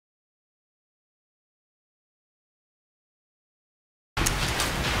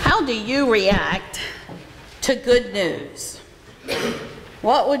How do you react to good news?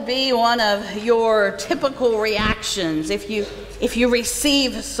 What would be one of your typical reactions if you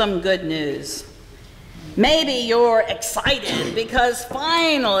receive some good news? Maybe you're excited because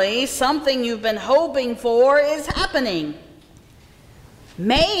finally something you've been hoping for is happening.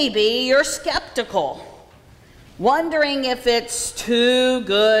 Maybe you're skeptical, wondering if it's too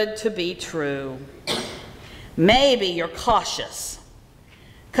good to be true. Maybe you're cautious,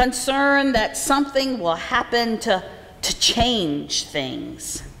 concerned that something will happen to change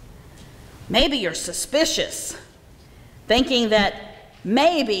things. Maybe you're suspicious, thinking that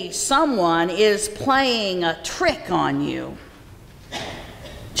maybe someone is playing a trick on you.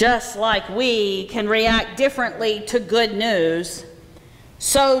 Just like we can react differently to good news,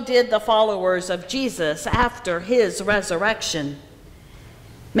 so did the followers of Jesus after his resurrection.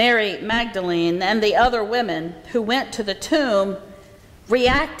 Mary Magdalene and the other women who went to the tomb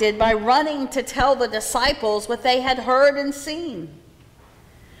reacted by running to tell the disciples what they had heard and seen.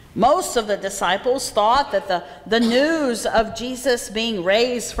 Most of the disciples thought that the news of Jesus being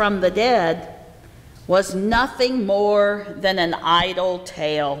raised from the dead was nothing more than an idle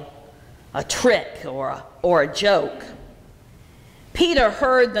tale, a trick or a joke. Peter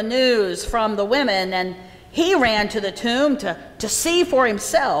heard the news from the women, and he ran to the tomb to see for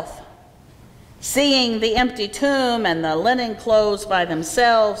himself. Seeing the empty tomb and the linen clothes by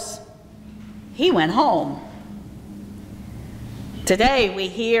themselves, he went home. Today we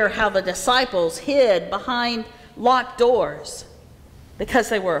hear how the disciples hid behind locked doors because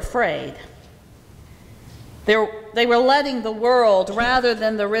they were afraid. They were letting the world, rather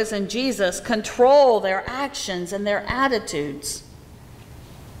than the risen Jesus, control their actions and their attitudes.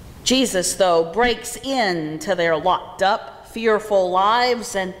 Jesus, though, breaks into their locked up, fearful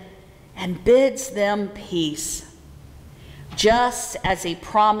lives and bids them peace, just as he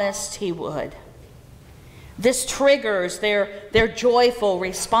promised he would. This triggers their joyful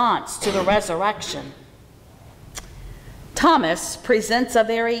response to the resurrection. Thomas presents a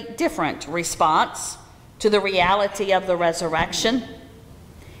very different response to the reality of the resurrection.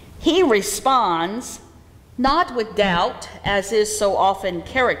 He responds not with doubt, as is so often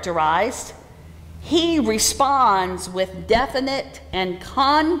characterized. He responds with definite and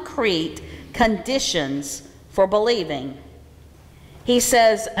concrete conditions for believing. He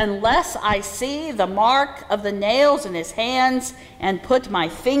says, "Unless I see the mark of the nails in his hands and put my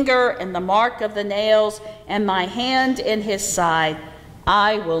finger in the mark of the nails and my hand in his side,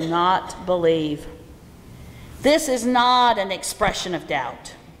 I will not believe." This is not an expression of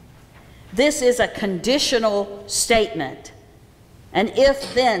doubt. This is a conditional statement, an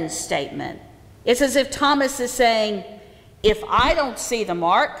if-then statement. It's as if Thomas is saying, if I don't see the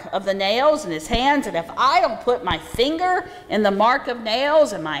mark of the nails in his hands, and if I don't put my finger in the mark of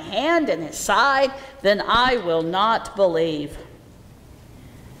nails and my hand in his side, then I will not believe.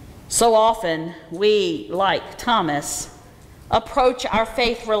 So often we, like Thomas, approach our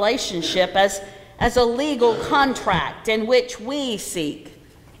faith relationship as a legal contract in which we seek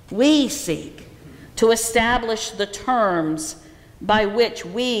to establish the terms by which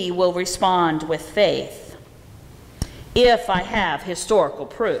we will respond with faith. If I have historical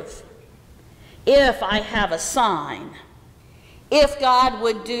proof, if I have a sign, if God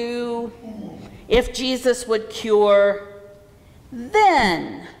would do, if Jesus would cure,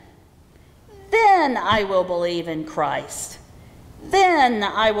 then I will believe in Christ. Then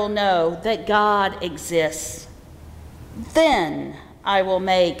I will know that God exists. Then I will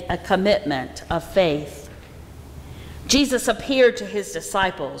make a commitment of faith. Jesus appeared to his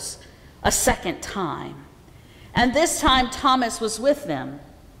disciples a second time, and this time Thomas was with them.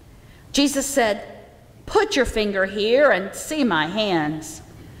 Jesus said, "Put your finger here and see my hands.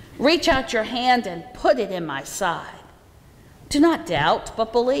 Reach out your hand and put it in my side. Do not doubt,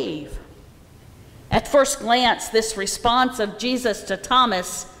 but believe." At first glance, this response of Jesus to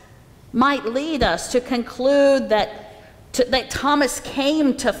Thomas might lead us to conclude that Thomas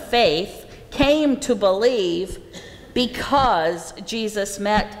came to faith, came to believe, because Jesus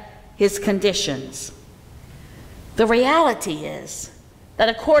met his conditions. The reality is that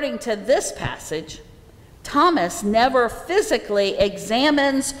according to this passage, Thomas never physically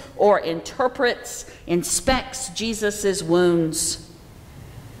examines or inspects Jesus' wounds,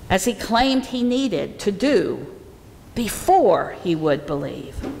 as he claimed he needed to do before he would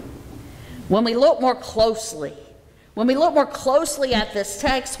believe. When we look more closely at this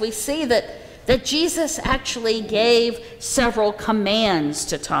text, we see that Jesus actually gave several commands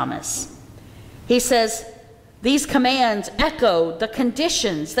to Thomas. He says these commands echoed the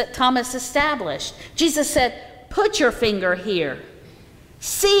conditions that Thomas established. Jesus said, "Put your finger here.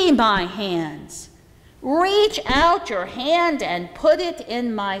 See my hands. Reach out your hand and put it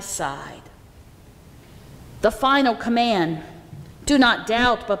in my side. The final command, do not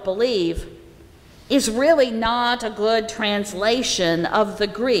doubt but believe, is really not a good translation of the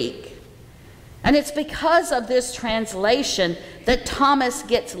Greek. And it's because of this translation that Thomas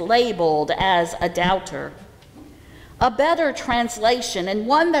gets labeled as a doubter. A better translation, and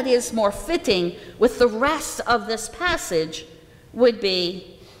one that is more fitting with the rest of this passage, would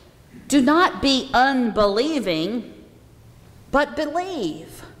be, do not be unbelieving, but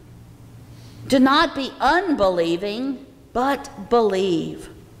believe. Do not be unbelieving, but believe.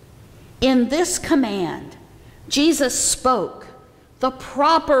 In this command, Jesus spoke the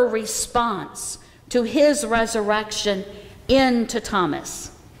proper response to his resurrection into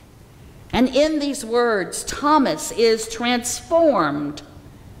Thomas. And in these words, Thomas is transformed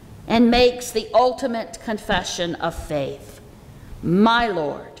and makes the ultimate confession of faith. My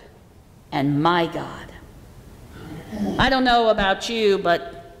Lord and my God. I don't know about you,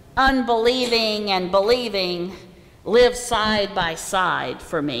 but unbelieving and believing live side by side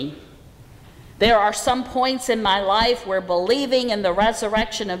for me. There are some points in my life where believing in the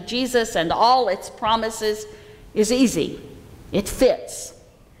resurrection of Jesus and all its promises is easy. It fits.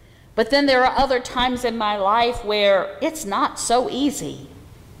 But then there are other times in my life where it's not so easy.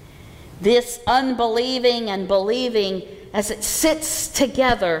 This unbelieving and believing, as it sits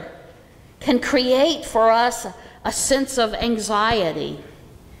together, can create for us a sense of anxiety.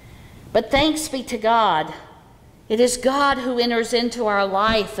 But thanks be to God, it is God who enters into our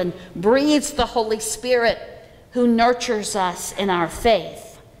life and breathes the Holy Spirit who nurtures us in our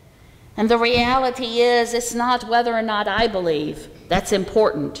faith. And the reality is, it's not whether or not I believe that's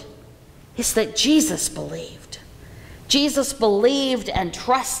important. It's that Jesus believed. Jesus believed and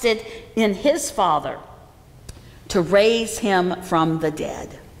trusted in his Father to raise him from the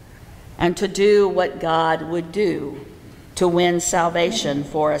dead and to do what God would do to win salvation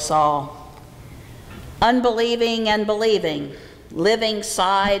for us all. Unbelieving and believing, living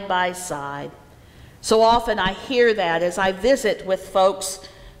side by side. So often I hear that as I visit with folks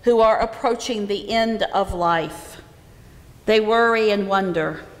who are approaching the end of life. They worry and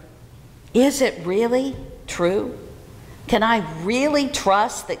wonder, is it really true? Can I really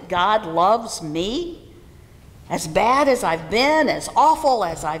trust that God loves me? As bad as I've been, as awful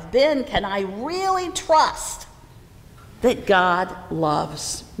as I've been, can I really trust that God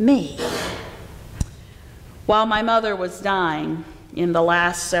loves me? While my mother was dying in the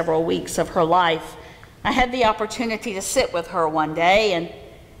last several weeks of her life, I had the opportunity to sit with her one day,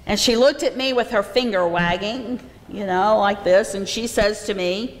 and she looked at me with her finger wagging, you know, like this, and she says to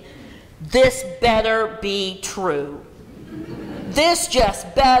me, "This better be true. This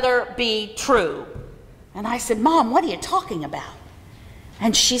just better be true." And I said, "Mom, what are you talking about?"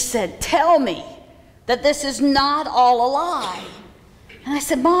 And she said, "Tell me that this is not all a lie." And I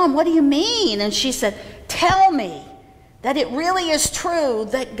said, "Mom, what do you mean?" And she said, "Tell me that it really is true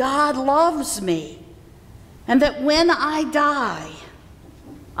that God loves me and that when I die,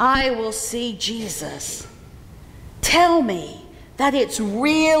 I will see Jesus. Tell me that it's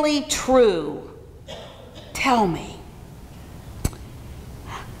really true. Tell me."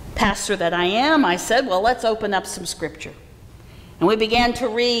 Pastor that I am, I said, well, let's open up some scripture. And we began to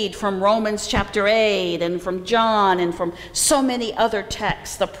read from Romans chapter 8 and from John and from so many other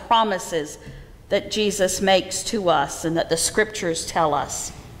texts, the promises that Jesus makes to us and that the scriptures tell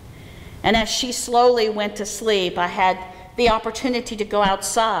us. And as she slowly went to sleep, I had the opportunity to go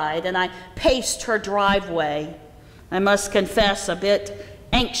outside and I paced her driveway. I must confess, a bit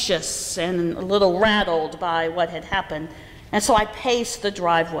anxious and a little rattled by what had happened. And so I paced the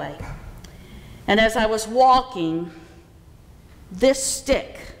driveway. And as I was walking, this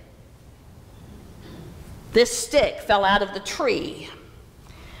stick fell out of the tree.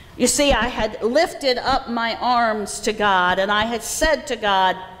 You see, I had lifted up my arms to God and I had said to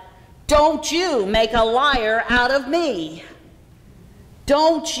God, "Don't you make a liar out of me.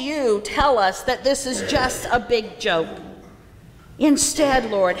 Don't you tell us that this is just a big joke. Instead,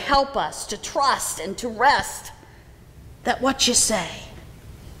 Lord, help us to trust and to rest that what you say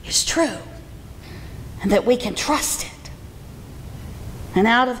is true and that we can trust it." And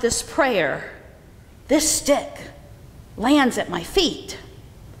out of this prayer, this stick lands at my feet.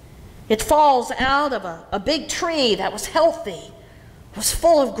 It falls out of a big tree that was healthy, was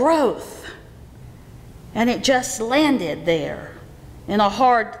full of growth, and it just landed there in a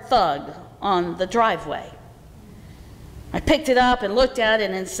hard thud on the driveway. I picked it up and looked at it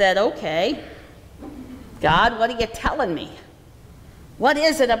and said, "Okay, God, what are you telling me? What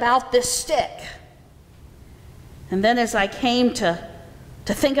is it about this stick?" And then as I came to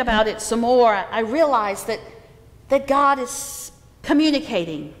to think about it some more, I realize that God is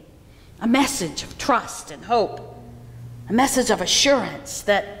communicating a message of trust and hope, a message of assurance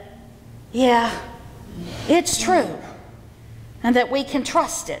that, yeah, it's true, and that we can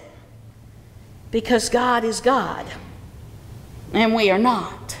trust it because God is God and we are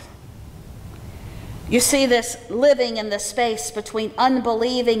not. You see, this living in the space between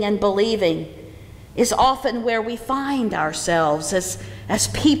unbelieving and believing is often where we find ourselves as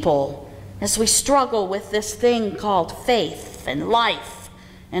people, as we struggle with this thing called faith and life,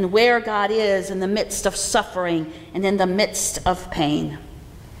 and where God is in the midst of suffering and in the midst of pain.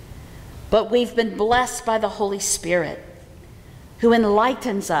 But we've been blessed by the Holy Spirit, who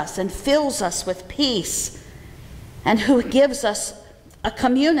enlightens us and fills us with peace, and who gives us a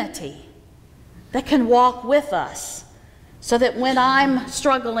community that can walk with us, so that when I'm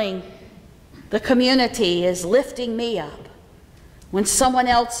struggling, the community is lifting me up. When someone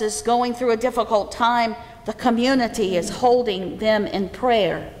else is going through a difficult time, the community is holding them in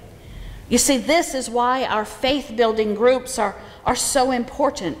prayer. You see, this is why our faith-building groups are so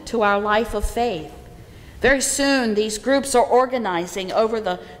important to our life of faith. Very soon, these groups are organizing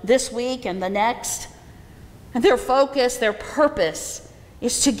over this week and the next. And their focus, their purpose,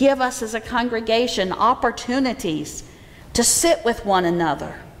 is to give us as a congregation opportunities to sit with one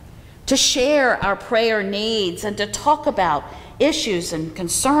another, to share our prayer needs, and to talk about issues and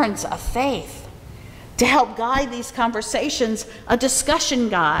concerns of faith. To help guide these conversations, a discussion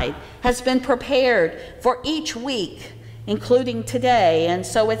guide has been prepared for each week, including today, and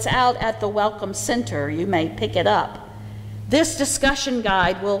so it's out at the Welcome Center. You may pick it up. This discussion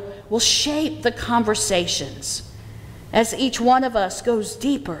guide will shape the conversations as each one of us goes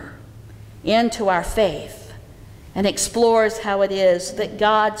deeper into our faith and explores how it is that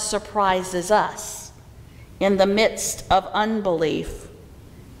God surprises us in the midst of unbelief,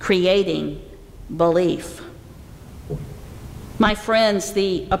 creating belief. My friends,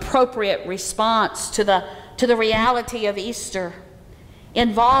 the appropriate response to the reality of Easter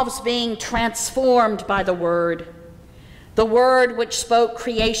involves being transformed by the Word which spoke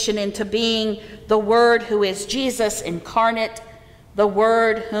creation into being, the Word who is Jesus incarnate, the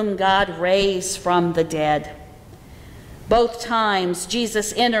Word whom God raised from the dead. Both times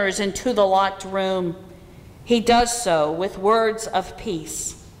Jesus enters into the locked room, he does so with words of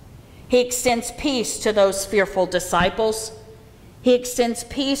peace. He extends peace to those fearful disciples. He extends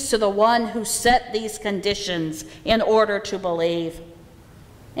peace to the one who set these conditions in order to believe.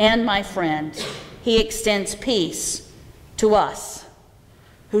 And my friend, he extends peace to us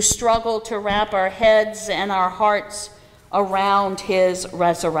who struggle to wrap our heads and our hearts around his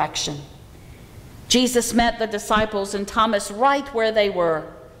resurrection. Jesus met the disciples and Thomas right where they were.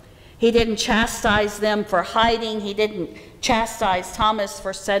 He didn't chastise them for hiding. He didn't chastise Thomas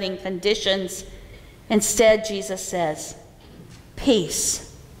for setting conditions. Instead, Jesus says,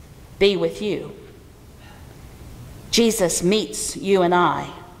 "Peace be with you." Jesus meets you and I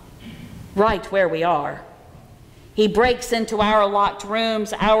right where we are. He breaks into our locked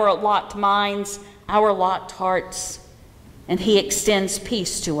rooms, our locked minds, our locked hearts, and he extends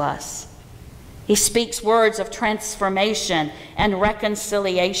peace to us. He speaks words of transformation and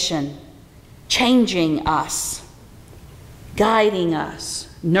reconciliation, changing us, guiding us,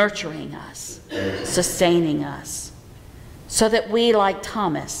 nurturing us, sustaining us, so that we, like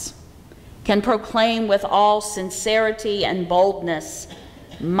Thomas, can proclaim with all sincerity and boldness,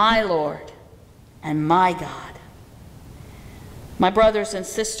 "My Lord and my God." My brothers and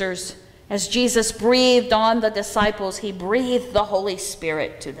sisters, as Jesus breathed on the disciples, he breathed the Holy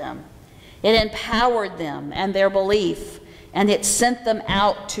Spirit to them. It empowered them and their belief, and it sent them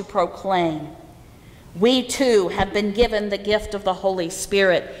out to proclaim. We too have been given the gift of the Holy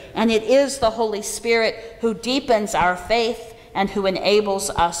Spirit, and it is the Holy Spirit who deepens our faith and who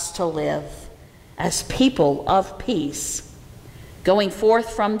enables us to live as people of peace, going forth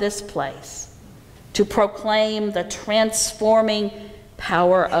from this place to proclaim the transforming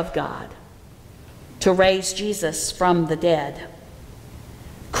power of God, to raise Jesus from the dead.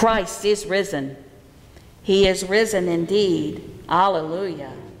 Christ is risen. He is risen indeed.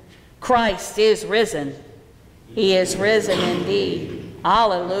 Alleluia. Christ is risen. He is risen indeed.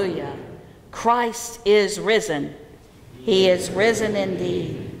 Alleluia. Christ is risen. He is risen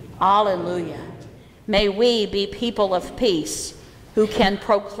indeed. Alleluia. May we be people of peace who can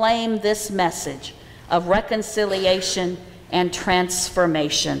proclaim this message of reconciliation and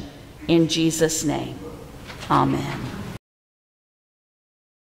transformation in Jesus' name. Amen.